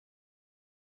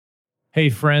Hey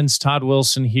friends, Todd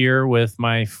Wilson here with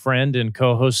my friend and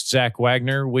co-host Zach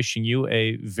Wagner, wishing you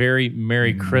a very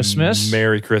Merry Christmas.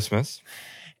 Merry Christmas.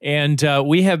 And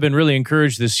we have been really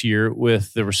encouraged this year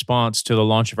with the response to the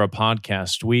launch of our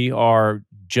podcast. We are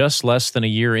just less than a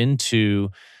year into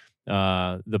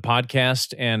the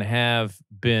podcast and have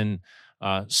been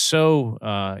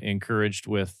so encouraged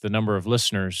with the number of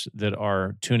listeners that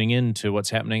are tuning in to what's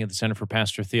happening at the Center for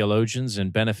Pastor Theologians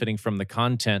and benefiting from the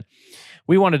content.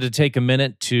 We wanted to take a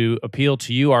minute to appeal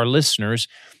to you, our listeners.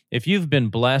 If you've been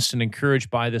blessed and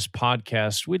encouraged by this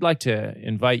podcast, we'd like to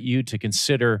invite you to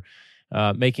consider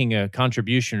making a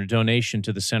contribution or donation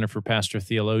to the Center for Pastor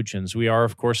Theologians. We are,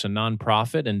 of course, a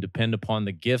nonprofit and depend upon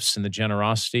the gifts and the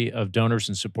generosity of donors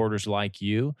and supporters like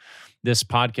you. This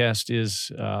podcast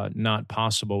is not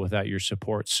possible without your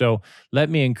support. So let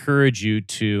me encourage you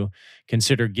to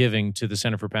consider giving to the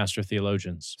Center for Pastor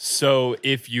Theologians. So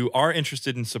if you are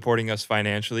interested in supporting us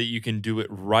financially, you can do it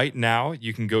right now.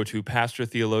 You can go to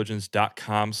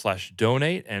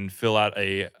pastortheologians.com/donate and fill out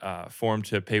a form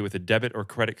to pay with a debit or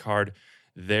credit card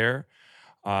there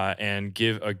and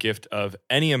give a gift of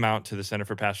any amount to the Center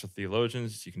for Pastor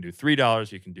Theologians. You can do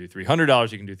 $3, you can do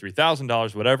 $300, you can do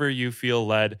 $3,000, whatever you feel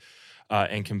led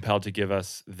and compelled to give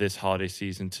us this holiday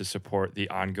season to support the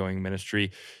ongoing ministry.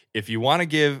 If you want to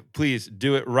give, please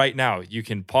do it right now. You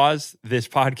can pause this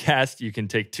podcast. You can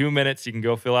take 2 minutes. You can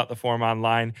go fill out the form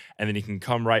online, and then you can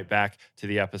come right back to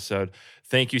the episode.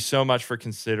 Thank you so much for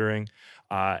considering,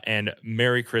 and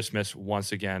Merry Christmas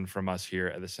once again from us here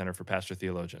at the Center for Pastor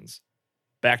Theologians.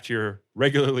 Back to your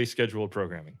regularly scheduled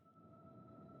programming.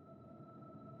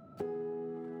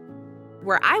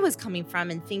 Where I was coming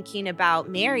from and thinking about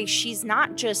Mary, she's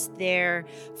not just there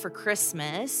for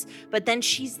Christmas, but then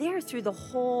she's there through the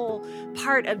whole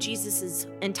part of Jesus's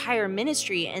entire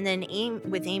ministry. And then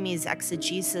with Amy's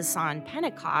exegesis on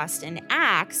Pentecost and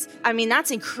Acts, I mean,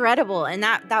 that's incredible. And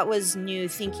that was new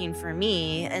thinking for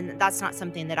me. And that's not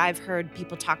something that I've heard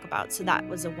people talk about. So that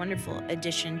was a wonderful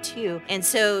addition too. And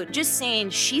so just saying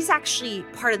she's actually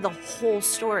part of the whole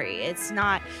story. It's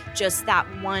not just that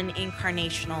one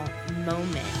incarnational moment.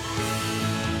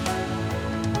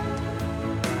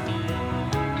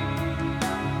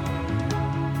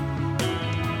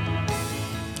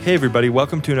 Hey everybody,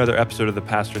 welcome to another episode of the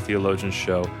Pastor Theologians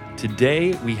Show.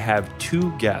 Today we have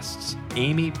two guests,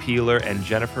 Amy Peeler and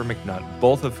Jennifer McNutt,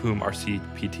 both of whom are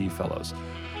CPT fellows.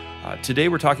 Today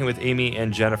we're talking with Amy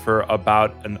and Jennifer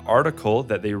about an article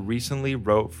that they recently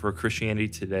wrote for Christianity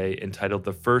Today entitled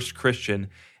The First Christian,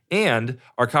 and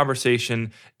our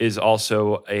conversation is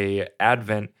also a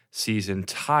Advent season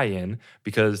tie-in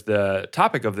because the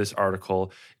topic of this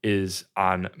article is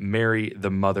on Mary,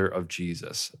 the mother of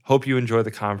Jesus. Hope you enjoy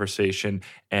the conversation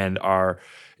and are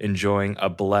enjoying a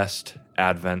blessed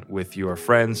Advent with your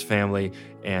friends, family,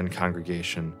 and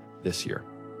congregation this year.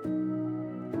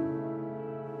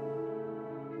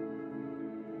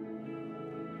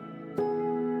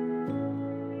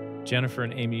 Jennifer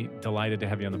and Amy, delighted to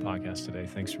have you on the podcast today.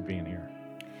 Thanks for being here.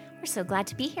 We're so glad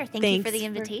to be here. Thank you for the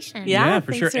invitation. Yeah,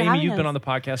 for sure. Amy, you've been on the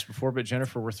podcast before, but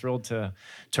Jennifer, we're thrilled to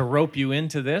rope you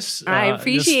into this. I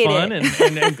appreciate this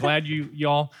fun and glad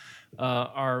y'all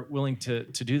are willing to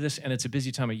do this. And it's a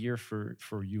busy time of year for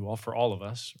you all, for all of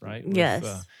us, right? Yes.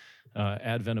 With,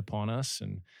 Advent upon us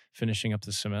and finishing up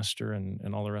the semester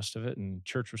and all the rest of it, and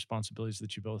church responsibilities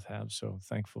that you both have. So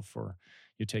thankful for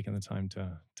you taking the time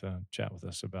to chat with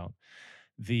us about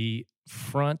the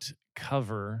front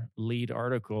cover lead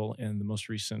article in the most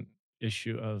recent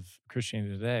issue of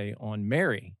Christianity Today on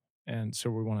Mary. And so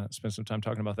we want to spend some time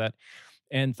talking about that,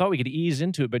 and thought we could ease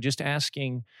into it by just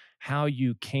asking how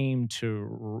you came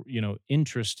to,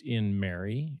 interest in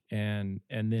Mary, and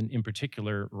then in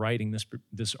particular writing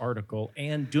this article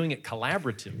and doing it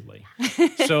collaboratively.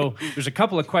 So there's a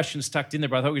couple of questions tucked in there,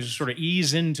 but I thought we could just sort of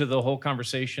ease into the whole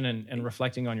conversation and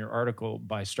reflecting on your article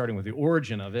by starting with the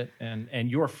origin of it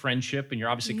and your friendship, and you're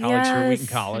obviously colleagues here at Wheaton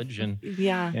College, and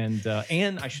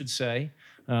I should say,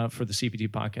 for the CPT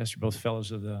podcast, you're both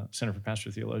fellows of the Center for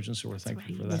Pastor Theologians, so we're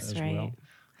thankful for that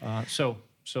well.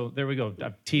 So there we go.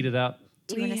 I've teed it up.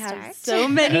 We have so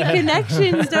many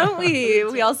connections, don't we?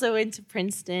 We also went to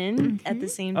Princeton at the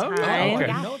same time. Oh, okay.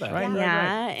 I know that. Right.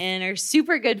 And are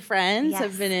super good friends.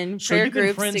 Have been in prayer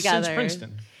groups together. Since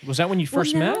Princeton. Was that when you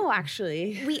first met? No,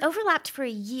 actually. We overlapped for a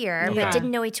year, but didn't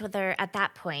know each other at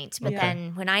that point. But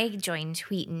then when I joined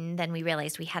Wheaton, then we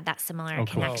realized we had that similar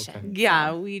connection. Okay.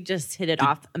 Yeah, we just hit it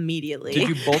off immediately. Did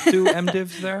you both do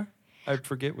MDivs there? I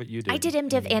forget what you did. I did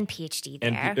MDiv and PhD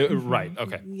there. Right,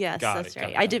 okay. Yes, that's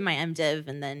right. I did my MDiv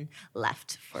and then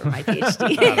left for my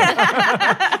PhD.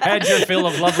 Had your fill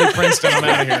of lovely Princeton. I'm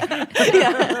out of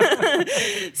here.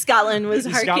 Scotland was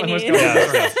hearkening.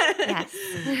 Yes.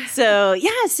 So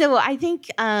I think,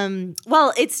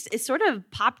 it sort of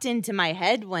popped into my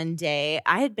head one day.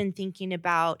 I had been thinking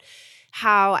about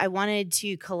how I wanted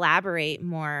to collaborate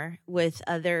more with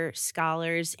other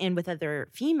scholars and with other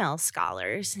female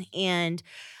scholars. And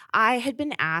I had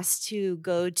been asked to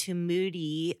go to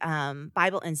Moody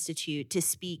Bible Institute to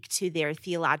speak to their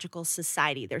theological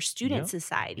society, their student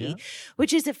society,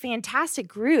 which is a fantastic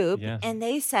group. Yes. And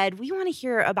they said, we want to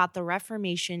hear about the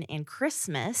Reformation and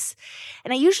Christmas.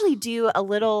 And I usually do a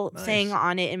little thing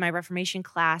on it in my Reformation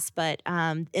class, but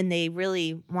and they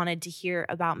really wanted to hear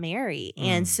about Mary.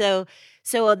 And so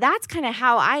that's kind of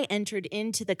how I entered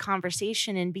into the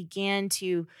conversation and began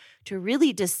to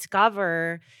really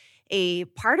discover a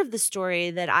part of the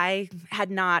story that I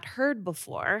had not heard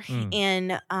before.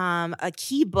 And a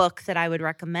key book that I would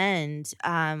recommend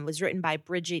was written by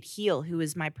Bridget Heel, who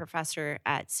was my professor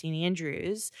at St.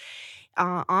 Andrews,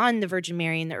 on the Virgin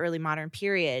Mary in the early modern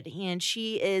period. And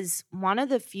she is one of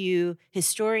the few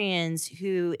historians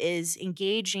who is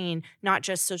engaging not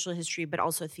just social history, but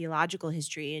also theological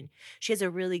history. And she has a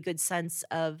really good sense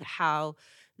of how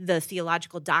the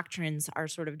theological doctrines are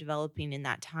sort of developing in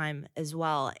that time as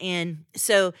well. And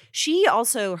so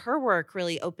her work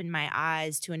really opened my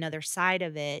eyes to another side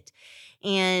of it.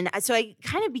 And so I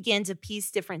kind of began to piece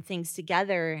different things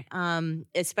together,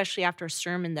 especially after a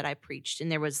sermon that I preached.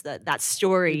 And there was that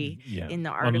story in the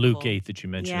article. On Luke 8 that you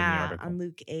mentioned in the article. On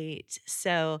Luke 8.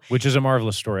 Which is a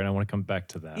marvelous story, and I want to come back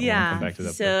to that.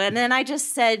 And then I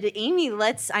just said, Amy,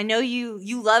 I know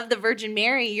you love the Virgin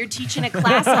Mary. You're teaching a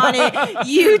class on it.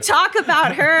 You talk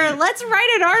about her. Let's write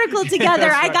an article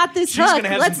together. I got this hook.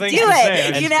 Let's do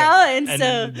it.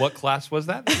 And what class was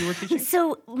that you were teaching?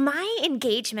 So my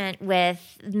engagement with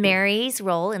Mary's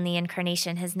role in the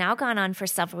Incarnation has now gone on for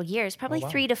several years, probably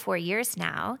 3 to 4 years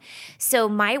now. So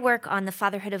my work on the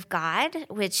fatherhood of God,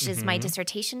 which is my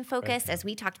dissertation focus, as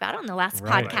we talked about on the last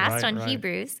podcast on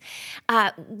Hebrews,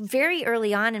 very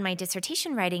early on in my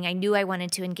dissertation writing, I knew I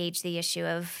wanted to engage the issue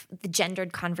of the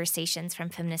gendered conversations from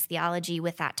feminist theology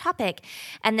with that topic.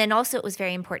 And then also it was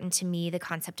very important to me, the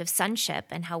concept of sonship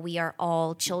and how we are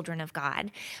all children of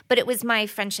God. But it was my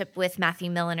friendship with Matthew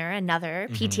Milliner, another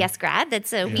PTS grad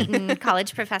that's a Wheaton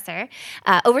College professor,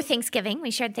 over Thanksgiving. We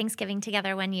shared Thanksgiving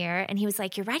together one year, and he was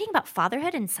like, you're writing about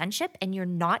fatherhood and sonship, and you're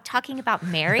not talking about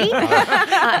Mary?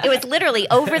 It was literally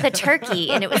over the turkey,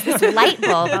 and it was this light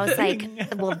bulb. I was like,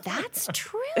 well, that's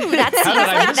true. That seems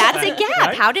like that's a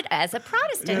gap. Right? As a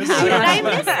Protestant, how did I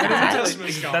miss that?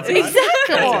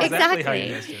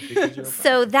 Exactly.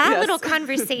 So that little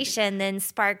conversation then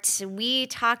sparked, we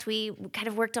kind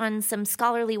of worked on some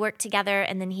scholarly work together,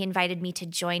 and then he invited me to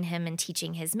join him in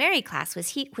teaching his Mary class,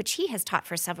 which he has taught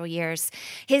for several years.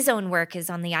 His own work is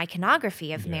on the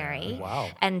iconography of Mary. Wow.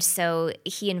 And so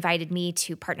he invited me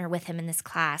to partner with him in this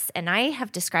class. And I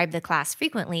have described the class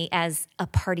frequently as a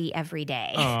party every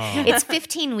day. It's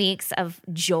 15 weeks of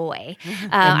joy.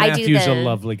 Matthew's a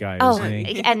lovely guy, isn't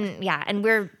he? And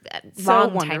we're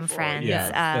longtime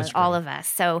friends, all of us.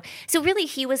 So really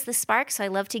he was the spark. So I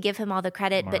love to give him all the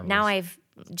credit. Marvelous. But now I've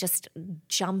just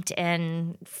jumped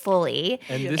in fully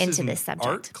into this subject.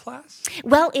 Art class?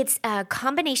 Well, it's a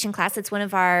combination class. It's one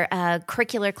of our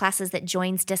curricular classes that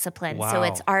joins discipline. Wow. So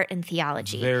it's art and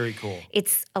theology. Very cool.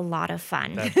 It's a lot of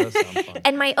fun. That does sound fun.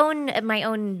 And my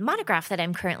own monograph that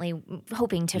I'm currently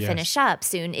hoping to finish up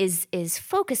soon is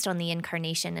focused on the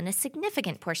Incarnation, and a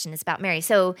significant portion is about Mary.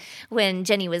 So when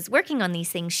Jenny was working on these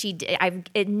things, I've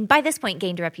by this point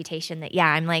gained a reputation that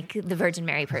I'm like the Virgin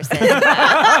Mary person.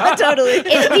 Totally.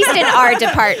 At least in our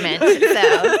department.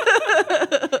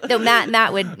 So, though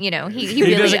Matt would, he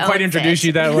really doesn't quite introduce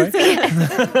you that way.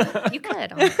 You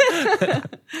could.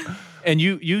 And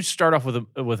you start off with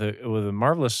a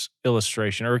marvelous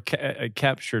illustration, or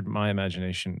captured my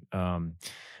imagination,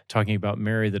 talking about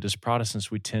Mary. That as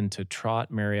Protestants we tend to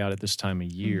trot Mary out at this time of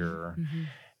year. Mm-hmm.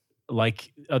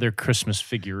 Like other Christmas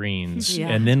figurines. Yeah.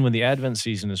 And then when the Advent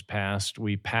season is past,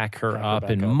 we pack her up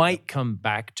and might come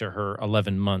back to her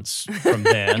 11 months from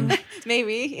then.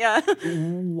 Maybe, yeah.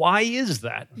 Why is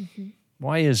that? Mm-hmm.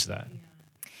 Why is that?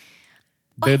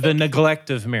 Yeah. The neglect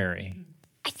of Mary.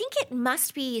 I think it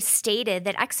must be stated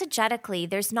that exegetically,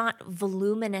 there's not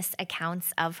voluminous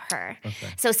accounts of her. Okay.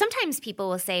 So sometimes people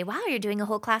will say, wow, you're doing a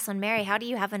whole class on Mary. How do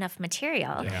you have enough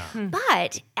material? Yeah.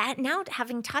 But now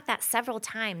having taught that several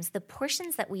times, the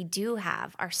portions that we do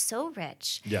have are so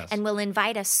rich and will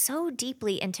invite us so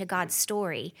deeply into God's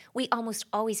story, we almost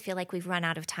always feel like we've run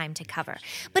out of time to cover.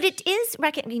 But it is,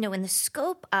 in the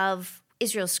scope of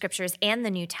Israel's scriptures and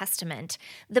the New Testament,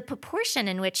 the proportion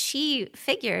in which she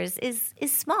figures is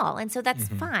small. And so that's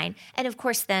fine. And of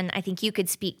course, then I think you could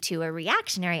speak to a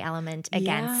reactionary element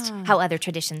against how other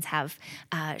traditions have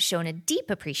shown a deep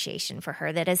appreciation for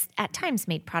her that has at times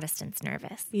made Protestants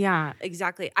nervous. Yeah,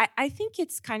 exactly. I think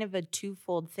it's kind of a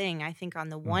twofold thing. I think on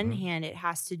the one hand, it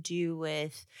has to do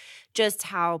with just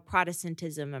how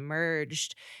Protestantism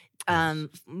emerged.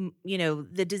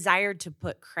 The desire to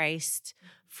put Christ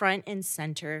front and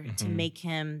center, to make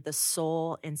him the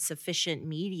sole and sufficient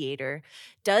mediator,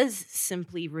 does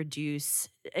simply reduce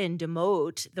and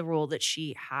demote the role that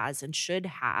she has and should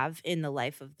have in the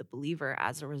life of the believer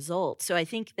as a result. So I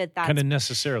think that's kind of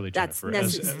necessarily, Jennifer,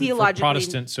 that's as theologically, for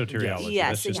Protestant soteriology. Yes,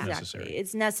 that's just exactly. necessary.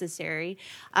 It's necessary.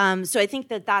 So I think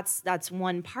that's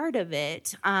one part of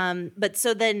it. But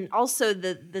so then also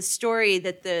the story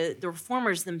that the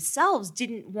reformers themselves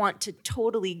didn't want to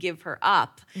totally give her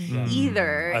up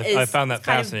either. I found that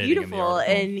kind fascinating. of beautiful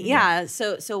and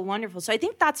so wonderful. So I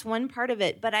think that's one part of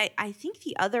it. But I think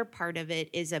the other part of it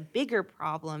is a bigger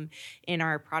problem in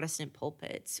our Protestant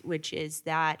pulpits, which is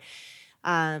that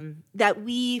the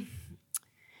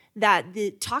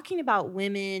talking about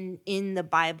women in the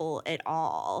Bible at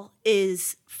all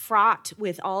is fraught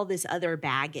with all this other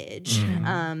baggage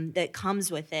that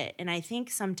comes with it. And I think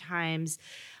sometimes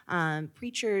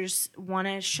preachers want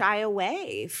to shy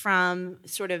away from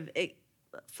sort of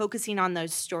focusing on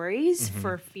those stories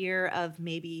for fear of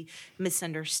maybe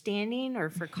misunderstanding or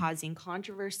for causing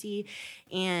controversy.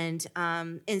 And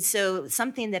so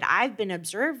something that I've been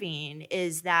observing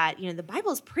is that, the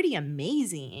Bible is pretty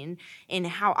amazing in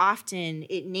how often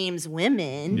it names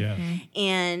women. Yeah.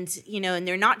 And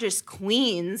they're not just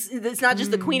queens. It's not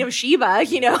just the Queen of Sheba,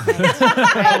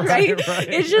 right?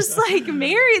 It's just like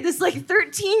Mary, this like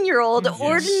 13-year-old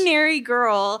ordinary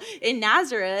girl in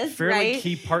Nazareth, fairly right?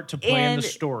 key part to play in the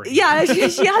story. Yeah,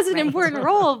 she has an important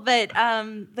role, but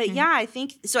yeah, I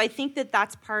think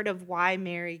that's part of why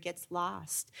Mary gets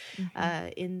lost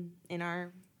in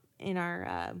our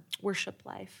worship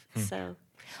life. So.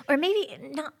 Or maybe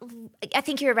not, I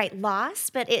think you're right,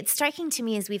 lost, but it's striking to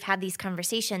me as we've had these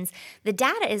conversations, the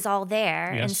data is all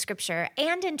there in Scripture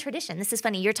and in tradition. This is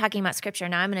funny, you're talking about Scripture,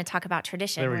 now I'm going to talk about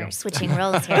tradition. We're switching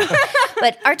roles here.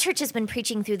 But our church has been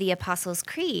preaching through the Apostles'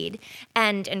 Creed,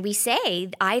 and we say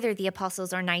either the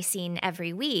Apostles or Nicene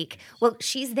every week. Well,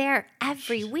 she's there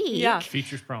every week. Yeah.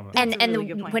 Features prominent.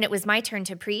 And when it was my turn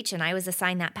to preach and I was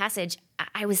assigned that passage,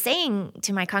 I was saying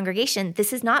to my congregation,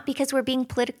 this is not because we're being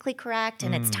politically correct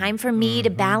and it's time for me to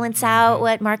balance out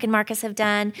what Mark and Marcus have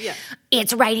done. Yeah.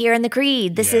 It's right here in the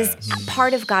Creed. This is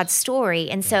part of God's story.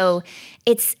 And so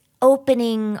it's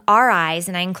opening our eyes,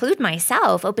 and I include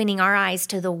myself, opening our eyes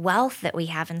to the wealth that we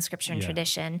have in Scripture and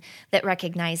tradition that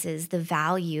recognizes the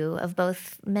value of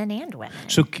both men and women.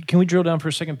 So can we drill down for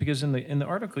a second? Because in the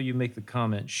article you make the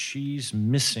comment, she's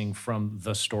missing from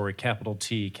the story, capital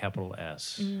T, capital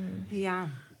S. Yeah.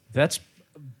 That's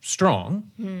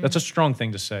strong. That's a strong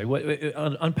thing to say.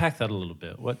 Unpack that a little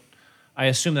bit. I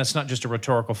assume that's not just a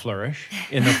rhetorical flourish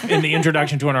in the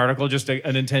introduction to an article, just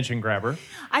an intention grabber.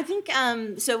 I think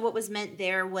so. What was meant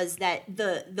there was that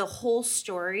the whole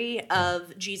story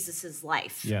of Jesus's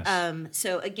life. Yes.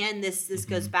 So again, this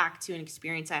goes back to an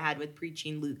experience I had with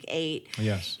preaching Luke 8.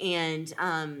 Yes.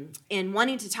 And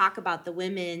wanting to talk about the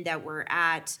women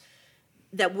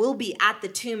that will be at the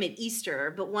tomb at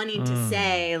Easter, but wanting to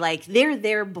say, like, they're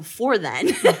there before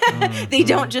then. They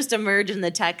don't just emerge in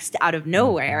the text out of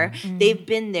nowhere. They've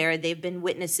been there. They've been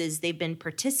witnesses. They've been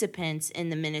participants in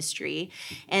the ministry.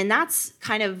 And that's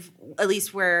kind of, at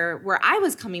least where I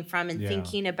was coming from and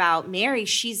thinking about Mary.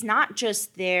 She's not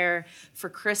just there for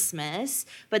Christmas,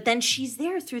 but then she's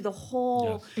there through the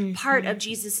whole part of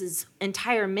Jesus's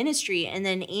entire ministry. And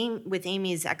then with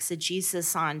Amy's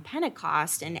exegesis on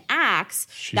Pentecost and Acts,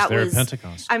 she's there at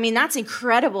Pentecost. I mean, that's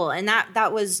incredible. And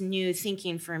that was new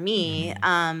thinking for me.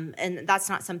 And that's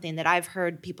not something that I've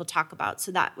heard people talk about.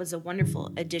 So that was a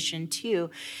wonderful addition too.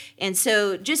 And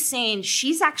so just saying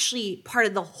she's actually part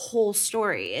of the whole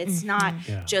story. It's not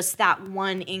just that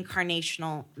one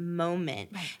incarnational moment.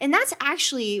 Right. And that's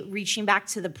actually reaching back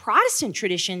to the Protestant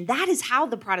tradition. That is how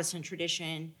the Protestant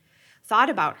tradition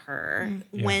thought about her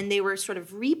when they were sort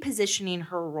of repositioning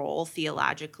her role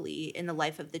theologically in the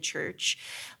life of the church,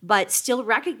 but still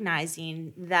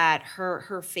recognizing that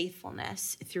her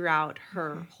faithfulness throughout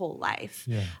her whole life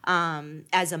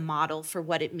as a model for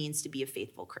what it means to be a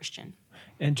faithful Christian.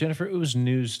 And Jennifer, it was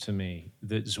news to me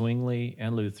that Zwingli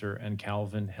and Luther and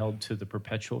Calvin held to the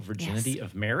perpetual virginity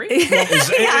of Mary.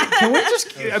 Can we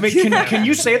just? I mean, can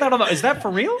you say that is that for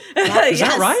real? Is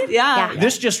that right? Yeah.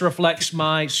 This just reflects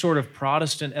my sort of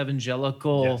Protestant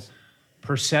evangelical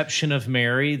perception of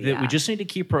Mary that we just need to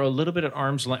keep her a little bit at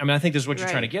arm's length. I mean, I think this is what you're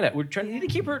trying to get at. Need to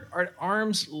keep her at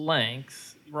arm's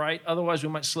length, right? Otherwise, we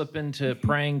might slip into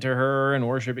praying to her and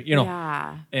worshiping,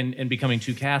 and becoming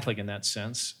too Catholic in that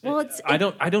sense. Well, I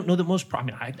don't know that most. I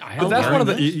mean, I have. That's one of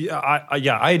the.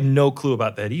 I had no clue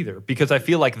about that either, because I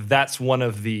feel like that's one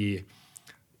of the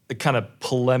kind of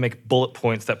polemic bullet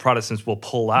points that Protestants will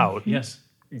pull out. Yes,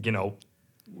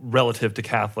 relative to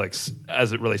Catholics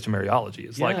as it relates to Mariology.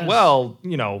 It's like, well,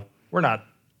 we're not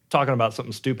talking about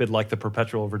something stupid like the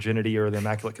perpetual virginity or the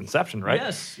Immaculate Conception, right?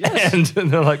 Yes. And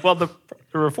they're like, well, the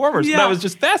Reformers, that was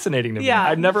just fascinating to me.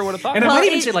 I never would have thought and about it. I might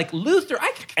even say like Luther.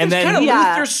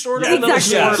 Luther's sort of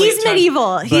exactly. He's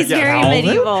medieval. He's very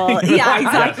medieval. Yeah,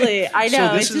 exactly. I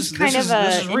know. It's just kind of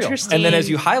interesting. And then as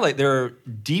you highlight, there are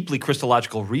deeply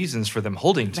Christological reasons for them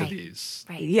holding to these.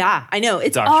 Right. Yeah, I know.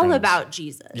 It's all about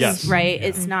Jesus, right? Yeah.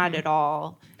 It's not at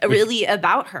all really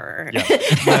about her. Yeah.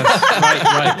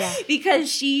 Right.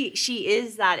 Because she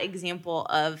is that example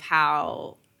of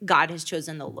how God has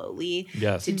chosen the lowly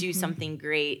to do something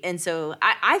great. And so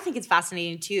I think it's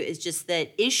fascinating too, is just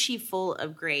that, is she full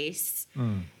of grace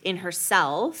in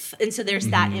herself? And so there's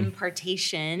that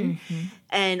impartation,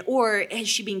 or has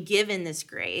she been given this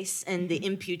grace and the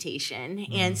imputation?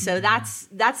 And so that's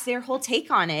their whole take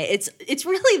on it. It's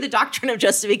really the doctrine of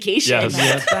justification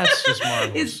that's just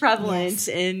marvelous. Is prevalent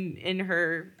in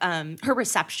her her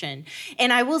reception.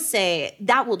 And I will say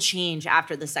that will change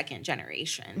after the second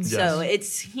generation. So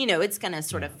it's going to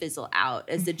sort of fizzle out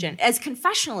as as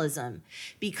confessionalism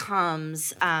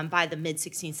becomes by the mid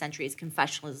 16th century, as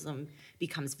confessionalism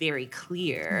becomes very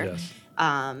clear.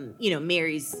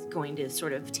 Mary's going to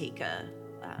sort of take a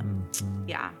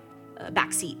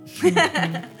back seat.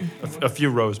 A few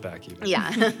rows back even.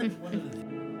 Yeah.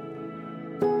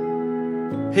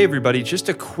 Hey everybody, just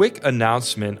a quick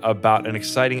announcement about an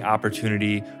exciting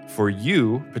opportunity for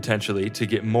you, potentially, to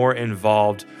get more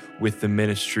involved with the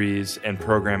ministries and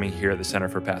programming here at the Center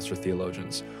for Pastoral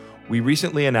Theologians. We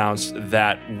recently announced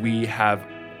that we have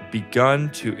begun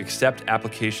to accept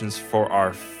applications for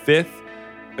our 5th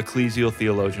Ecclesial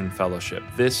Theologian Fellowship.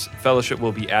 This fellowship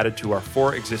will be added to our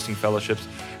 4 existing fellowships,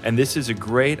 and this is a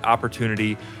great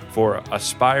opportunity for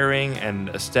aspiring and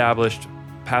established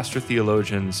pastor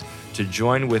theologians to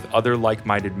join with other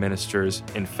like-minded ministers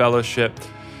in fellowship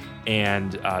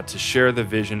and to share the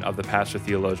vision of the pastor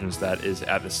theologians that is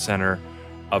at the center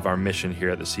of our mission here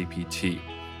at the CPT.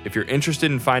 If you're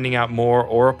interested in finding out more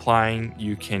or applying,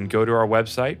 you can go to our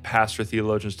website,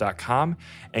 pastortheologians.com,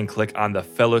 and click on the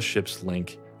fellowships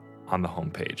link on the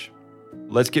homepage.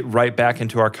 Let's get right back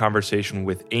into our conversation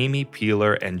with Amy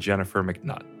Peeler and Jennifer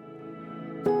McNutt.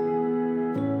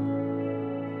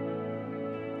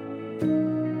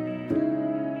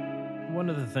 One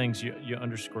of the things you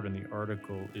underscored in the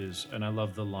article is, and I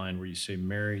love the line where you say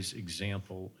Mary's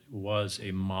example was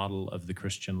a model of the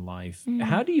Christian life.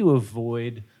 How do you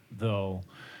avoid, though,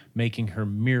 making her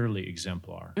merely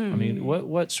exemplar? I mean,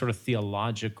 what sort of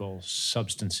theological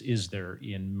substance is there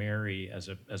in Mary as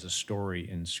a story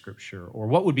in Scripture? Or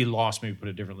what would be lost, maybe put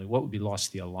it differently, what would be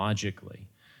lost theologically?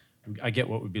 I get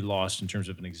what would be lost in terms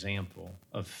of an example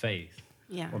of faith,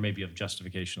 or maybe of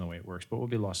justification, the way it works, but what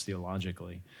would be lost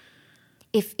theologically?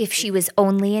 If she was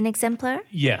only an exemplar?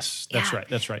 Yes, that's right.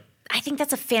 That's right. I think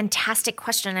that's a fantastic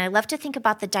question. I love to think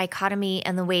about the dichotomy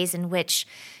and the ways in which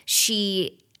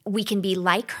we can be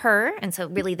like her. And so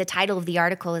really the title of the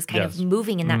article is kind of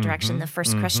moving in that direction, the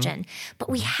first Christian. But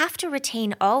we have to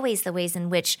retain always the ways in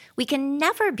which we can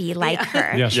never be like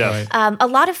her. Yes, right. A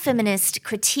lot of feminist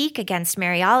critique against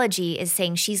Mariology is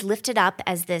saying she's lifted up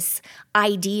as this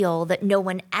ideal that no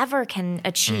one ever can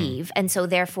achieve. And so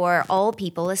therefore all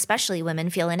people, especially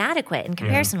women, feel inadequate in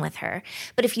comparison with her.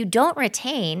 But if you don't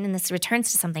retain, and this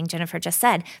returns to something Jennifer just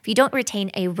said, if you don't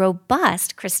retain a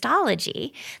robust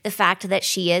Christology, the fact that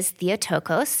she is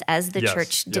Theotokos, as the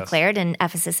church declared in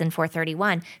Ephesus in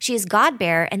 431. She is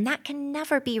God-bearer, and that can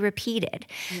never be repeated.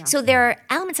 Yeah. So there are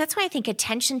elements, that's why I think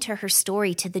attention to her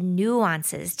story, to the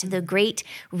nuances, to the great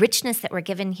richness that we're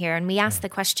given here. And we ask the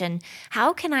question,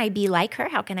 how can I be like her?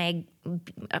 How can I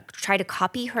try to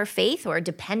copy her faith or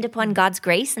depend upon God's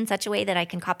grace in such a way that I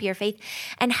can copy her faith?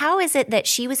 And how is it that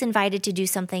she was invited to do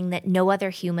something that no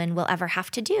other human will ever have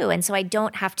to do? And so I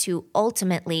don't have to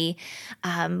ultimately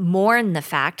mourn the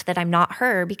fact that I'm not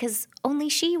her, because only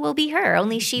she will be her.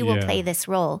 Only she will play this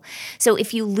role. So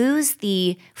if you lose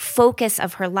the focus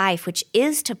of her life, which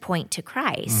is to point to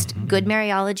Christ, good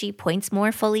Mariology points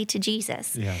more fully to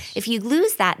Jesus. Yes. If you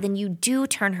lose that, then you do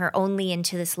turn her only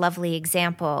into this lovely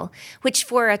example which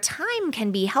for a time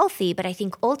can be healthy, but I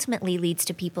think ultimately leads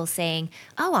to people saying,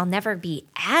 oh, I'll never be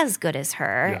as good as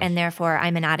her, and therefore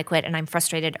I'm inadequate and I'm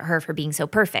frustrated at her for being so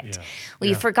perfect. Well,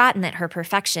 you've forgotten that her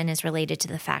perfection is related to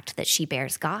the fact that she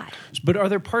bears God. But are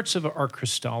there parts of our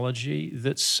Christology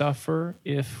that suffer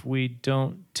if we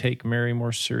don't take Mary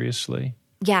more seriously?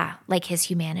 Yeah, like his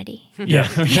humanity. Yeah.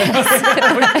 You're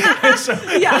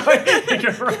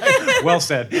right. Well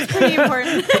said. Pretty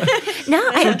important.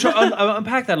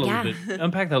 Unpack that a little bit.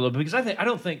 Unpack that a little bit, because I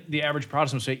don't think the average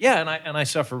Protestant would say, and I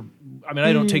suffer. I mean,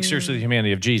 I don't take seriously the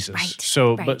humanity of Jesus. Right.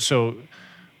 So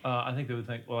I think they would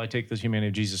think, well, I take the humanity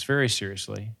of Jesus very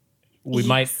seriously. We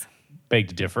might beg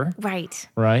to differ. Right.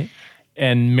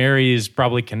 And Mary is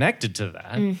probably connected to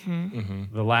that.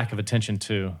 The lack of attention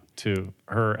to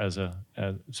her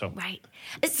Right.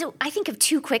 So I think of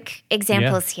two quick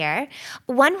examples here.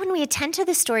 One, when we attend to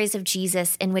the stories of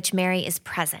Jesus in which Mary is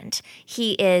present,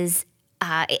 he is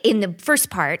in the first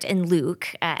part in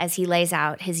Luke, as he lays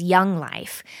out his young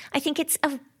life. I think it's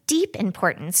of deep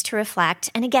importance to reflect,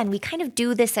 and again, we kind of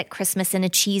do this at Christmas in a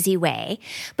cheesy way,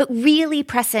 but really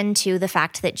press into the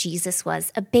fact that Jesus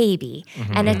was a baby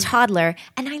and a toddler.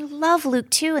 And I love Luke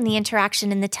 2 and the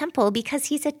interaction in the temple because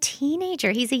he's a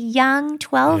teenager. He's a young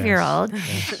 12-year-old.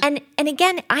 And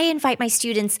again, I invite my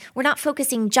students, we're not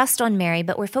focusing just on Mary,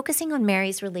 but we're focusing on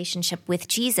Mary's relationship with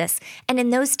Jesus. And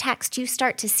in those texts, you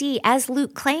start to see, as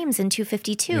Luke claims in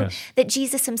 252, that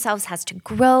Jesus himself has to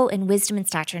grow in wisdom and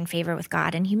stature and favor with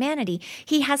God and humanity.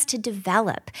 He has to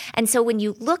develop. And so when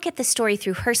you look at the story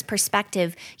through her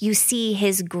perspective, you see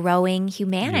his growing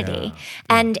humanity.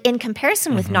 And in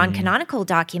comparison with non-canonical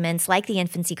documents like the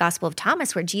infancy Gospel of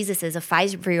Thomas, where Jesus is a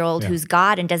 5-year-old who's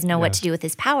God and doesn't know what to do with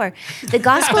his power, the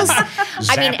Gospels,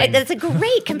 I mean, that's a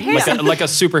great comparison. Like a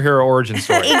superhero origin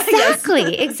story.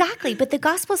 Exactly. But the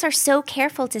Gospels are so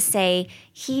careful to say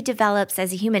he develops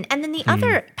as a human. And then the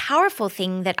other powerful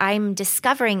thing that I'm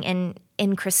discovering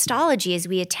in Christology as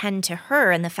we attend to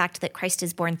her and the fact that Christ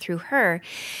is born through her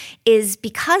is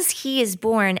because he is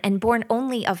born and born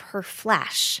only of her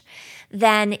flesh,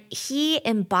 then he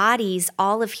embodies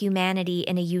all of humanity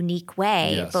in a unique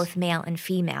way, both male and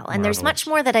female. And there's much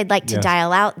more that I'd like to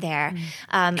dial out there.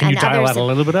 Can you dial out a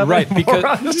little bit of it? Right,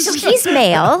 because so he's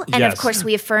male, and of course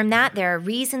we affirm that. There are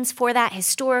reasons for that,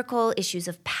 historical, issues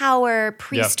of power,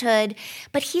 priesthood.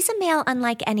 But he's a male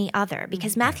unlike any other,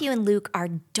 because Matthew and Luke are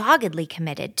doggedly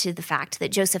committed to the fact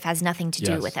that Joseph has nothing to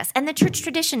do with us. And the church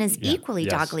tradition is equally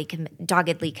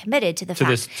doggedly committed to the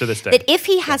fact to this day. that if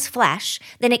he has flesh,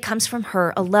 then it comes from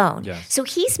her alone. So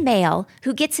he's male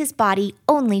who gets his body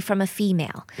only from a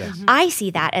female. I see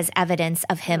that as evidence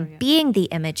of him being the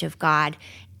image of God.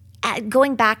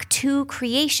 Going back to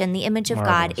creation, the image of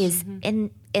God is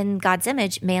in God's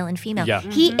image, male and female.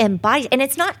 He embodies, and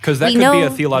it's not because that could be a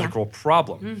theological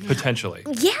problem potentially.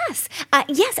 Yes,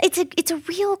 it's a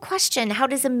real question. How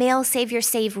does a male savior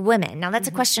save women? Now that's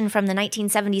a question from the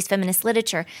 1970s feminist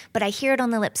literature, but I hear it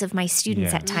on the lips of my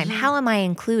students at time. How am I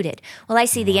included? Well, I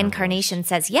see the Incarnation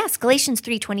says yes. Galatians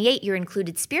 3:28, you're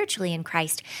included spiritually in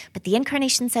Christ, but the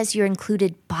Incarnation says you're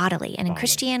included bodily, and in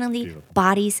Christianity,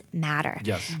 bodies matter.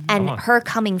 And her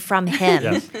coming from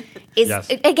him is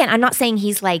again. I'm not saying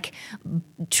he's like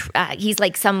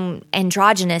some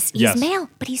androgynous. He's male,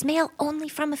 but he's male only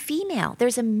from a female.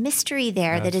 There's a mystery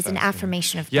there that is an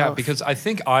affirmation of both. Because I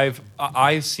think I've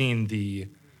seen the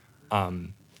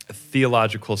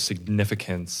theological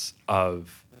significance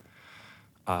of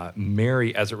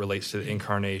Mary as it relates to the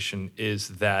Incarnation is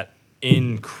that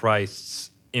in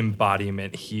Christ's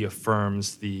embodiment, he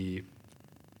affirms the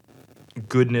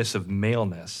goodness of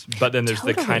maleness, but then there's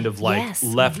the kind of like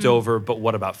leftover. But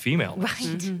what about female?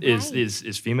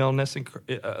 Is femaleness,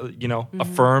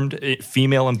 affirmed?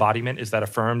 Female embodiment, is that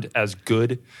affirmed as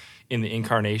good in the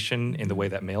Incarnation in the way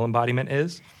that male embodiment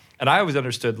is? And I always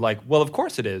understood well, of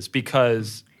course it is,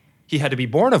 because he had to be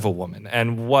born of a woman.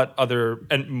 And what other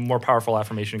and more powerful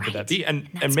affirmation could that be? And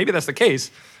maybe that's the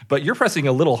case, but you're pressing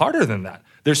a little harder than that.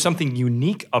 There's something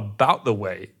unique about the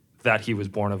way that he was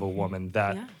born of a woman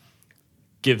that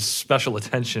gives special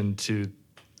attention to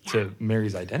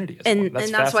Mary's identity. And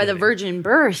that's why the virgin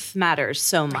birth matters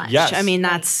so much. I mean,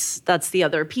 that's the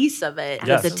other piece of it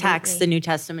that the text, the New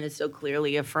Testament, is so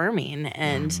clearly affirming,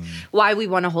 and why we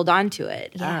want to hold on to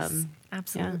it. Yes,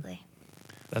 absolutely.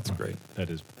 That's great. That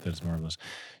is marvelous.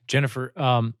 Jennifer,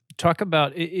 talk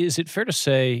about, is it fair to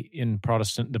say in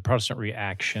the Protestant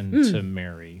reaction to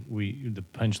Mary, the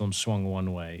pendulum swung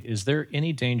one way. Is there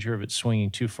any danger of it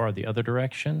swinging too far the other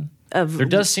direction? There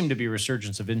does seem to be a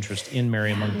resurgence of interest in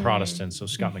Mary among Protestants. So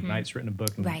Scott McKnight's written a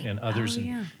book, and others,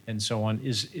 and so on.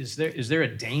 Is there a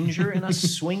danger in us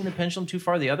swinging the pendulum too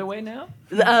far the other way now?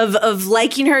 Of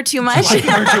liking her too much? Liking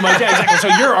her too much, yeah, exactly.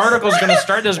 So your article is going to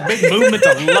start this big movement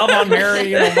to love on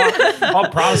Mary. All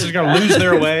Protestants are going to lose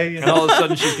their way. And all of a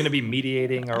sudden she's going to be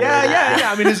mediating. Or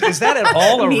I mean, is that at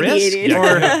all a risk?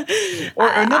 Or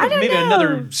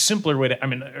another simpler way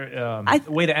to,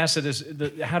 way to ask it is,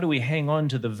 how do we hang on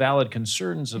to the valid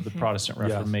concerns of the Protestant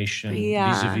Reformation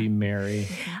vis-a-vis Mary?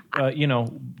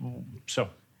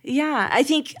 Yeah, I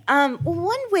think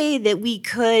one way that we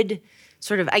could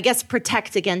sort of, I guess,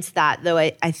 protect against that, though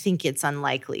I think it's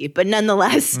unlikely, but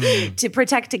nonetheless, to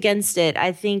protect against it,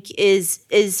 I think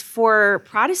is for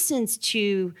Protestants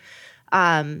to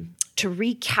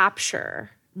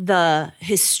recapture the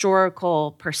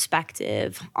historical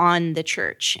perspective on the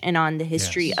church and on the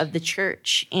history of the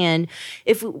church. And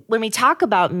when we talk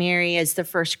about Mary as the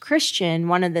first Christian,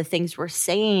 one of the things we're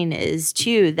saying is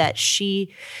too that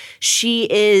she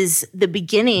is the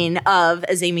beginning of,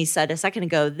 as Amy said a second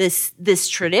ago, this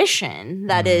tradition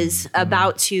that is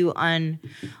about to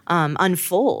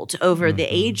unfold over the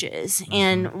ages.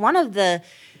 And one of the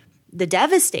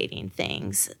devastating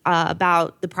things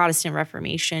about the Protestant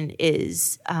Reformation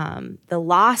is the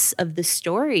loss of the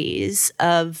stories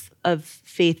of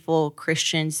faithful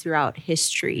Christians throughout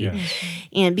history.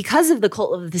 And because of the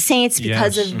cult of the saints,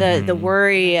 because of the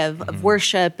worry of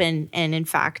worship and in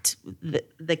fact,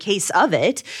 the case of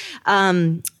it,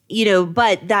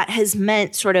 but that has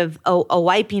meant sort of a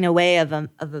wiping away of a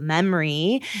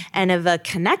memory and of a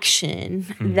connection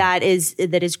that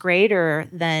is greater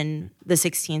than the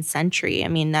 16th century. I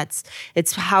mean,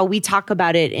 it's how we talk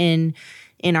about it in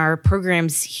our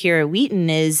programs here at Wheaton,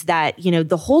 is that,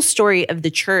 the whole story of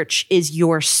the church is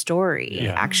your story.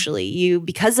 Actually,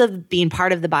 because of being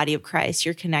part of the body of Christ,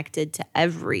 you're connected to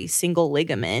every single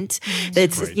ligament.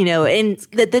 That's and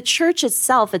the church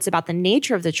itself, it's about the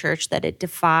nature of the church that it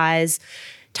defies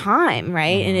time,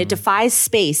 right? And it defies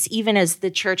space, even as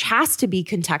the church has to be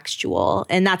contextual.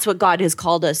 And that's what God has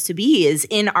called us to be, is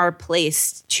in our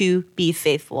place to be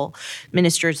faithful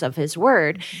ministers of his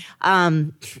word.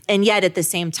 And yet at the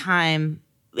same time,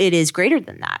 it is greater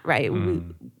than that, right?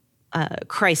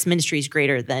 Christ's ministry is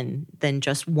greater than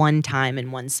just one time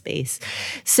and one space.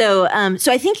 So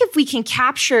I think if we can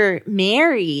capture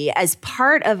Mary as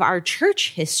part of our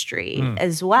church history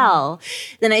as well,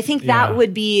 then I think that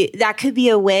could be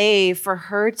a way for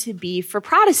her to be for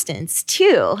Protestants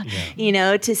too,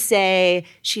 to say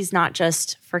she's not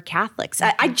just for Catholics.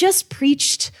 I just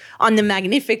preached on the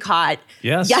Magnificat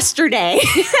yesterday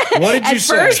What did you at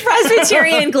First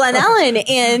Presbyterian Glen Ellen.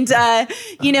 And,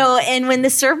 and when the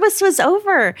service was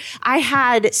over, I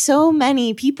had so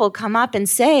many people come up and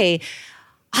say,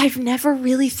 I've never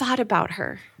really thought about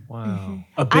her. Wow.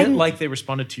 A bit like they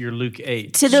responded to your Luke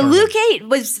 8. To the sermon. Luke 8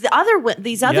 was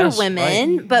these other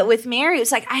women, right. But with Mary, it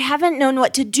was like, I haven't known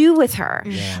what to do with her.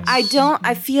 Yes.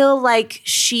 I feel like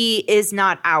she is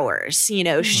not ours,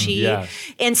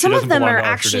 and some of them are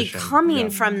actually coming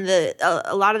from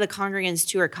a lot of the congregants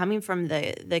too are coming from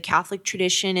the Catholic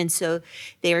tradition. And so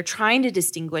they are trying to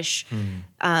distinguish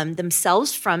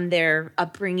themselves from their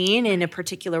upbringing in a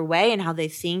particular way and how they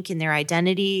think and their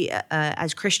identity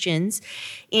as Christians.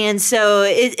 And so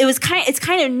it's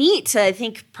kind of neat to, I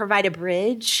think, provide a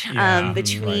bridge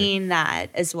between that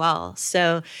as well.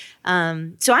 So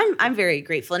I'm very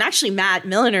grateful. And actually, Matt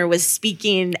Milliner was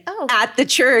speaking at the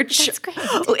church. That's great.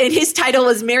 And his title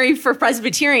was Mary for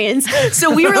Presbyterians.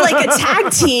 So we were like a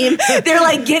tag team. They're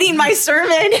like getting my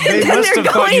sermon. They must have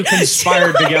thought you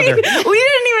conspired together. We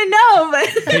didn't even know.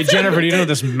 But hey, Jennifer, do you know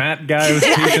this Matt guy was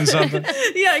teaching something?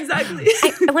 Yeah, exactly.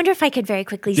 I wonder if I could very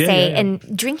quickly say, in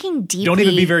drinking deeply. Don't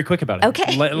even be very quick about it.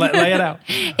 Okay. Lay it out.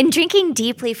 In drinking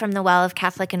deeply from the well of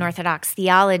Catholic and Orthodox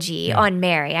theology on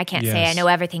Mary, I can't say I know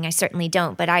everything. I certainly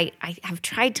don't, but I have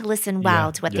tried to listen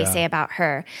well to what they say about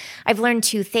her. I've learned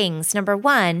two things. Number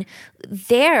one,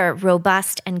 their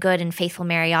robust and good and faithful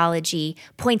Mariology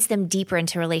points them deeper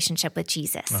into relationship with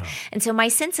Jesus. Oh. And so my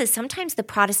sense is sometimes the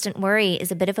Protestant worry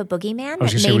is a bit of a boogeyman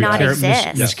that may not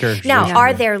exist. Now,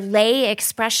 are there lay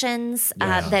expressions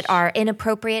that are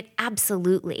inappropriate?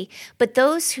 Absolutely. But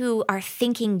those who are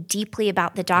thinking deeply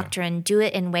about the doctrine do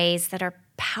it in ways that are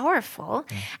powerful.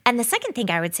 And the second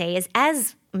thing I would say is,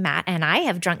 as Matt and I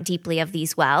have drunk deeply of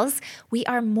these wells, we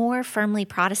are more firmly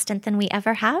Protestant than we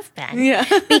ever have been. Yeah.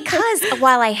 Because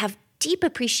while I have deep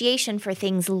appreciation for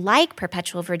things like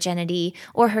perpetual virginity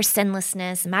or her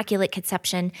sinlessness, immaculate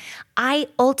conception, I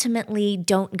ultimately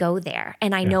don't go there.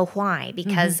 And I know why,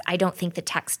 because I don't think the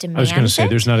text demands it. I was going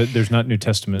to say, there's not New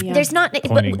Testament. Yeah. There's not,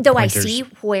 though I see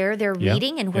where they're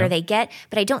reading and where they get,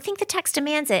 but I don't think the text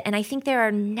demands it. And I think there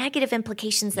are negative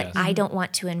implications that I don't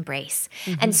want to embrace.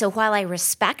 And so while I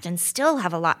respect and still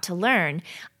have a lot to learn,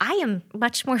 I am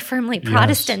much more firmly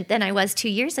Protestant than I was 2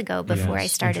 years ago before I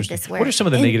started this work. What are some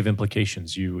of the negative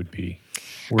implications you would be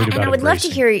worried about? And I would love to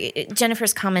embracing? hear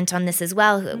Jennifer's comment on this as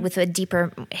well, with a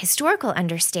deeper historical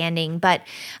understanding. But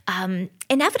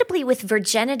inevitably with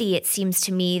virginity, it seems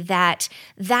to me that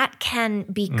can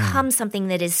become something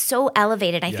that is so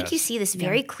elevated. I think you see this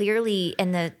very clearly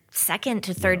in the 2nd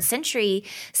to 3rd century.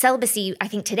 Celibacy, I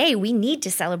think today we need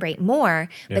to celebrate more,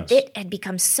 but it had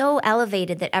become so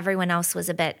elevated that everyone else was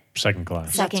a bit second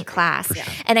class. Sure.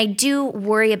 And I do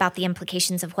worry about the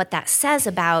implications of what that says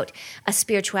about a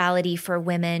spirituality for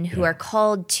women who are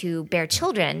called to bear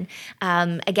children.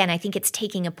 Again, I think it's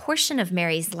taking a portion of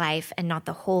Mary's life and not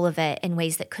the whole of it in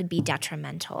ways that could be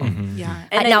detrimental.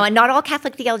 And not all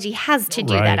Catholic theology has to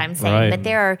do that, I'm saying, but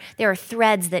there are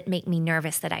threads that make me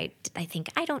nervous that I think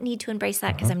I don't need to embrace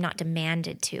that because I'm not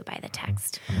demanded to by the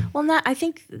text. Well, I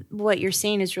think what you're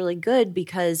saying is really good,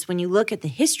 because when you look at the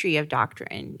history of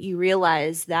doctrine, you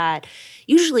realize that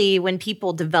usually when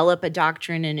people develop a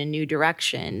doctrine in a new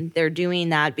direction, they're doing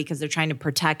that because they're trying to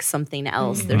protect something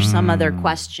else. There's some other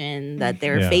question that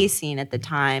they're facing at the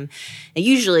time. And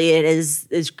usually it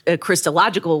is a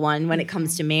Christological one when it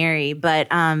comes to Mary, but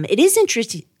it is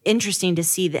interesting to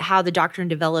see that how the doctrine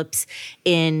develops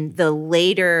in the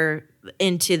later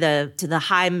into the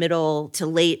high middle to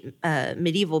late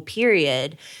medieval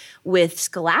period with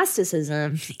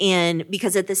scholasticism, and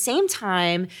because at the same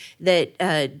time that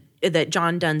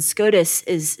John Duns Scotus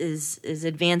is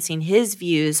advancing his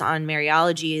views on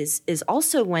Mariology is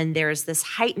also when there's this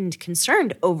heightened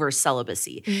concern over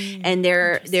celibacy, and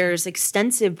there's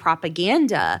extensive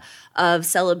propaganda of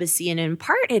celibacy, and in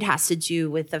part it has to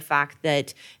do with the fact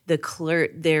that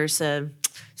there's a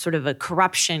sort of a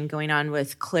corruption going on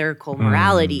with clerical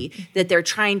morality that they're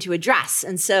trying to address.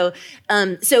 And so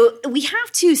we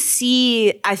have to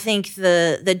see, I think,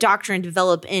 the doctrine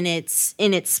develop in its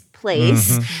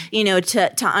place,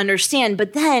 to understand.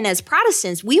 But then as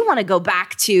Protestants, we want to go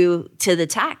back to the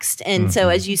text. And so,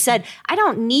 as you said, I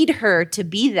don't need her to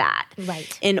be that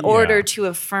in order to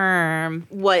affirm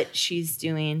what she's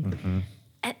doing.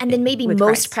 And then maybe most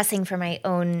Christ. pressing for my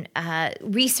own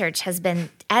research has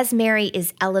been, as Mary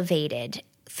is elevated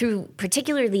through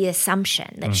particularly the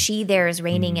assumption that she there is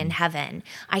reigning in heaven,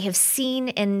 I have seen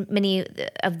in many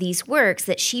of these works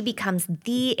that she becomes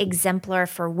the exemplar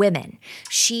for women.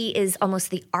 She is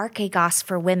almost the archegos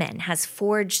for women, has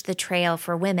forged the trail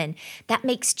for women. That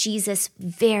makes Jesus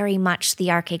very much the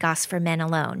archegos for men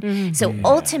alone. So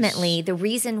ultimately, the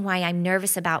reason why I'm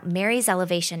nervous about Mary's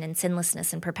elevation and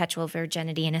sinlessness and perpetual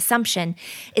virginity and assumption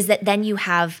is that then you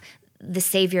have the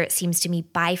Savior, it seems to me,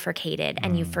 bifurcated,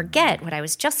 and you forget what I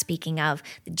was just speaking of,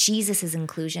 Jesus'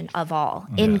 inclusion of all.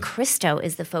 In Christo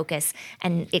is the focus,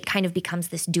 and it kind of becomes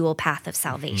this dual path of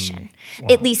salvation.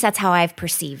 At least that's how I've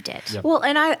perceived it. Well,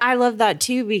 and I love that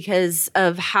too, because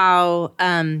of how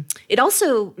it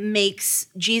also makes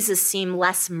Jesus seem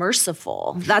less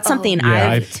merciful. That's something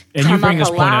I've and come you bring up this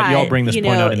a point out. lot. Y'all bring this point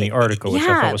out in the article, which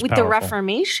I thought was with powerful. the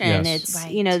Reformation,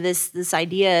 it's this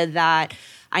idea that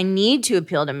I need to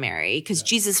appeal to Mary because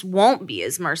Jesus won't be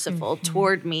as merciful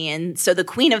toward me. And so the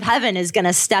Queen of Heaven is going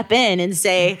to step in and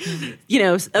say,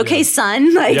 okay,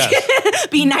 son,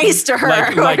 be nice to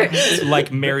her.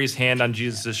 Like Mary's hand on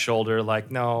Jesus' shoulder,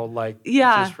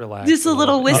 just relax. Just a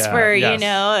little whisper, And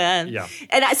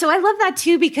so I love that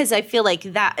too, because I feel like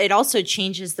that it also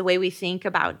changes the way we think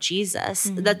about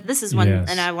Jesus. That this is one,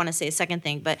 and I want to say a second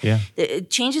thing, but it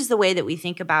changes the way that we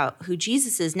think about who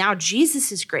Jesus is. Now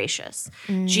Jesus is gracious.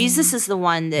 Jesus is the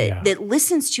one that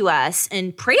listens to us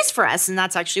and prays for us, and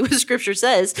that's actually what Scripture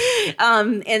says.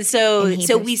 And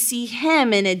so we see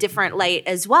him in a different light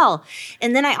as well.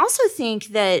 And then I also think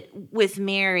that with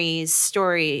Mary's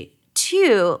story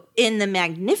too, in the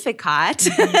Magnificat,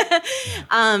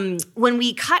 when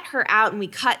we cut her out and we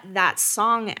cut that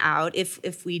song out,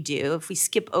 if we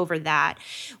skip over that,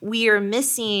 we are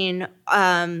missing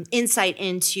insight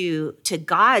into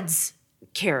God's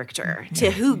character, to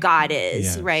who God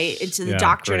is, right? Into the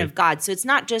doctrine of God. So it's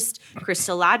not just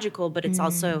Christological, but it's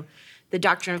also the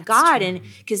doctrine of God. And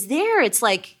because there it's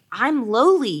like, I'm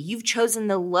lowly. You've chosen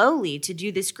the lowly to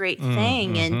do this great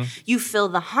thing, and you fill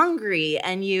the hungry,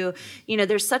 and you know,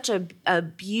 there's such a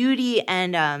beauty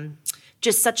and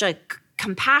just such a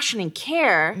compassion and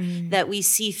care that we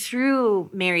see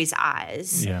through Mary's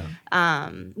eyes.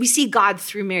 We see God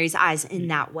through Mary's eyes in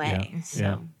that way.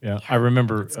 Yeah. I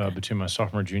remember between my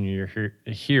sophomore and junior year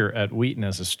here at Wheaton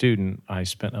as a student, I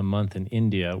spent a month in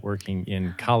India working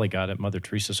in Kalighat at Mother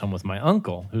Teresa's home with my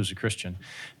uncle, who's a Christian.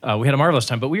 We had a marvelous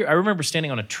time, but I remember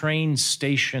standing on a train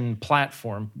station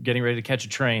platform, getting ready to catch a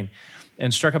train,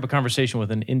 and struck up a conversation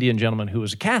with an Indian gentleman who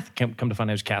was a Catholic, come to find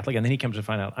out he was Catholic, and then he comes to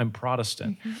find out I'm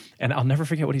Protestant. And I'll never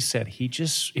forget what he said.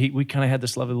 We kind of had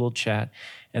this lovely little chat,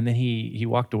 and then he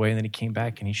walked away, and then he came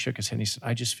back, and he shook his head, and he said,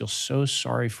 I just feel so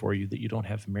sorry for you that you don't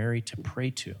have Mary to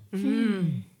pray to.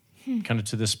 Kind of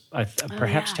to this,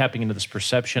 perhaps tapping into this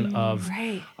perception of,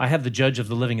 I have the judge of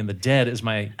the living and the dead as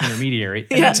my intermediary,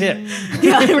 and that's it.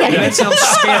 That sounds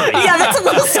scary. That's a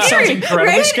little scary. That sounds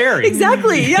incredibly scary.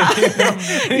 Exactly,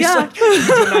 Like, you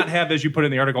do not have, as you put in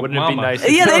the article, Wouldn't mama. it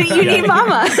be nice? You need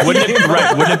mama. Wouldn't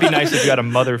it be nice if you had a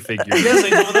mother figure?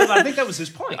 I think that was his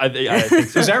point. I think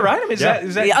so. Is that right? I mean,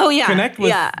 does that connect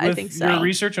with, I think so. your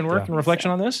research and work and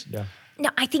reflection on this? Yeah. No,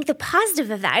 I think the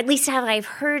positive of that, at least how I've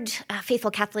heard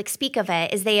faithful Catholics speak of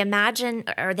it, is they imagine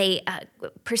or they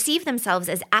perceive themselves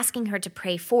as asking her to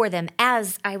pray for them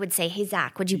as, I would say, hey,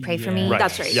 Zach, would you pray for me? Right.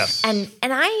 That's right. Yes. And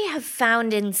I have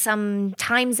found in some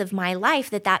times of my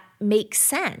life that makes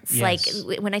sense. Yes.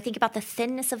 Like when I think about the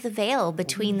thinness of the veil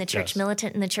between the church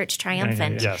militant and the church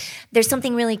triumphant, Yes. there's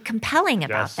something really compelling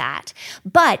about that.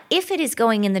 But if it is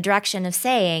going in the direction of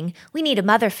saying, we need a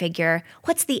mother figure,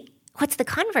 what's the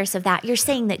converse of that? You're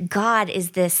saying that God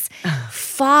is this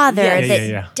father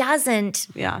that doesn't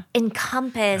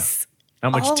encompass how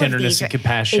much all tenderness of and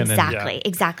compassion.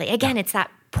 Exactly. Again, it's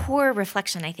that poor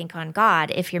reflection, I think, on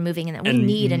God if you're moving in that. We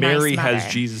need a Mary nice mother.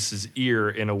 has Jesus' ear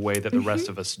in a way that the rest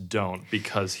of us don't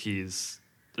because she's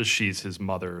his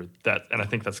mother. And I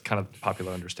think that's kind of the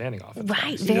popular understanding of it.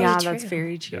 Right, very true. That's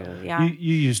very true.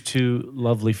 You used two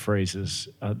lovely phrases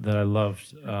that I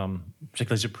loved,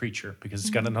 particularly as a preacher, because it's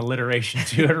got an alliteration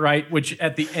to it, right? Which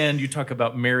at the end you talk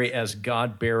about Mary as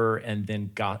God bearer and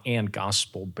then and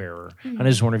gospel bearer. And I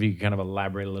just wonder if you could kind of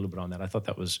elaborate a little bit on that. I thought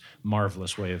that was a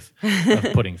marvelous way of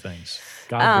putting things.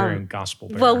 God bearer and gospel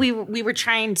bearer. Well, we were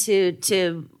trying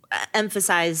to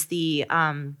emphasize the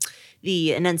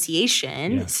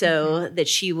Annunciation, so that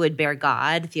she would bear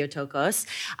God, Theotokos,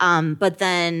 but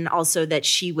then also that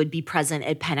she would be present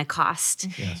at Pentecost,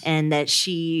 and that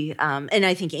she, and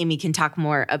I think Amy can talk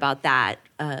more about that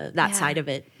side of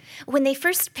it. When they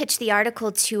first pitched the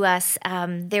article to us,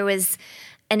 there was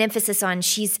an emphasis on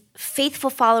she's faithful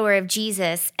follower of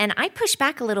Jesus. And I pushed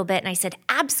back a little bit and I said,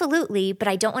 absolutely, but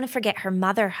I don't want to forget her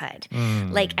motherhood.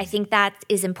 Like, I think that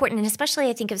is important. And especially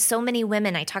I think of so many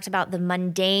women, I talked about the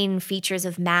mundane features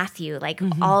of Matthew, like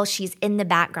all she's in the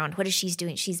background. What is she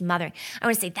doing? She's mothering. I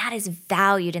want to say that is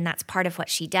valued and that's part of what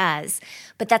she does.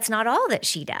 But that's not all that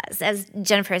she does. As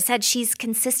Jennifer has said, she's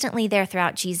consistently there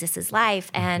throughout Jesus's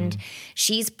life. And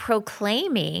she's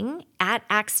proclaiming at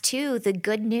Acts 2 the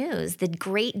good news, the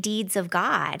great deeds of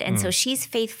God. And so she's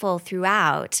faithful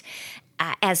throughout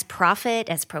as prophet,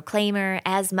 as proclaimer,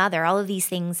 as mother. All of these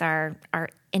things are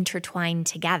intertwined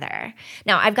together.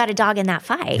 Now, I've got a dog in that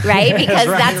fight, right? Because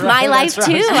that's my life too.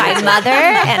 I mother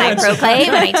and I proclaim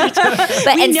and I teach.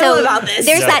 But We know about this.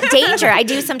 There's that danger. I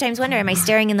do sometimes wonder, am I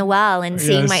staring in the well and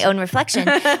seeing my own reflection?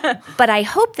 But I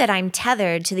hope that I'm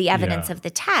tethered to the evidence of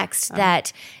the text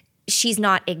that she's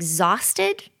not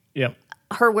exhausted. Yep.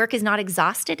 Her work is not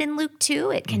exhausted in Luke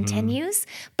 2. It continues.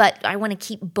 But I want to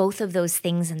keep both of those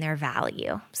things in their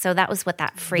value. So that was what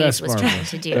that phrase was trying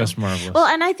to do. That's marvelous. Well,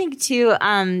 and I think too,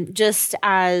 just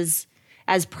as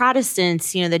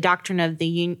Protestants, the doctrine of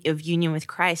of union with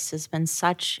Christ has been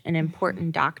such an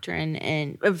important doctrine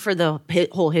and for the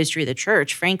whole history of the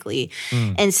church, frankly.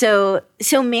 And so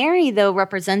Mary though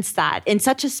represents that in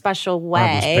such a special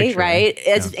way, picture, right?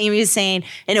 As Amy was saying,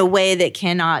 in a way that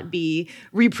cannot be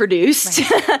reproduced,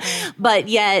 but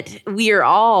yet we are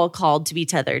all called to be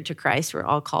tethered to Christ. We're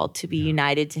all called to be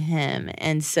united to Him,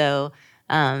 and so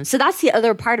that's the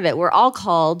other part of it. We're all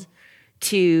called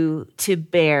to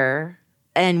bear.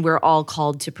 And we're all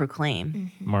called to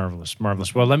proclaim. Marvelous.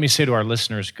 Well, let me say to our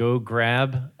listeners, go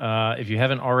grab, if you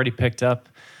haven't already picked up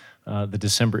the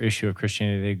December issue of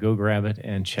Christianity Today, go grab it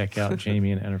and check out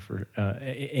Amy and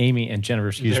Jennifer,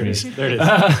 excuse me. There it is.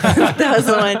 That was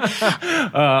the one.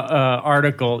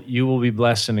 Article, you will be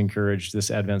blessed and encouraged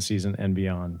this Advent season and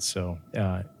beyond. So,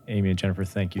 Amy and Jennifer,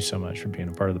 thank you so much for being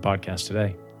a part of the podcast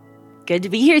today. Good to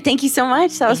be here. Thank you so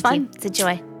much. That was fun. It's a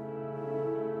joy.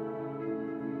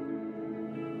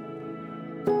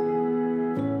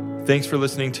 Thanks for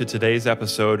listening to today's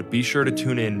episode. Be sure to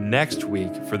tune in next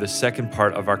week for the second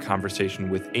part of our conversation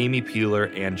with Amy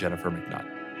Peeler and Jennifer McNutt.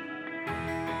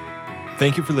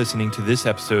 Thank you for listening to this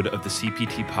episode of the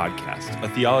CPT Podcast, a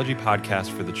theology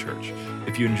podcast for the church.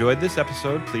 If you enjoyed this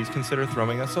episode, please consider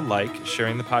throwing us a like,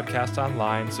 sharing the podcast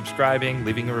online, subscribing,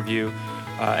 leaving a review.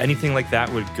 Anything like that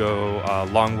would go a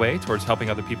long way towards helping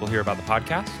other people hear about the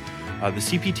podcast. The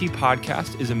CPT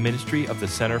Podcast is a ministry of the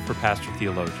Center for Pastor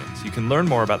Theologians. You can learn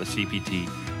more about the CPT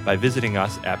by visiting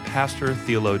us at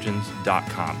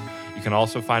pastortheologians.com. You can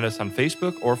also find us on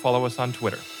Facebook or follow us on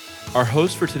Twitter. Our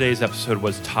host for today's episode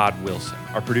was Todd Wilson.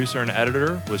 Our producer and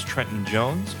editor was Trenton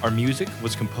Jones. Our music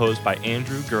was composed by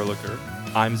Andrew Gerlicher.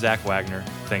 I'm Zach Wagner.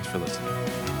 Thanks for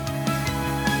listening.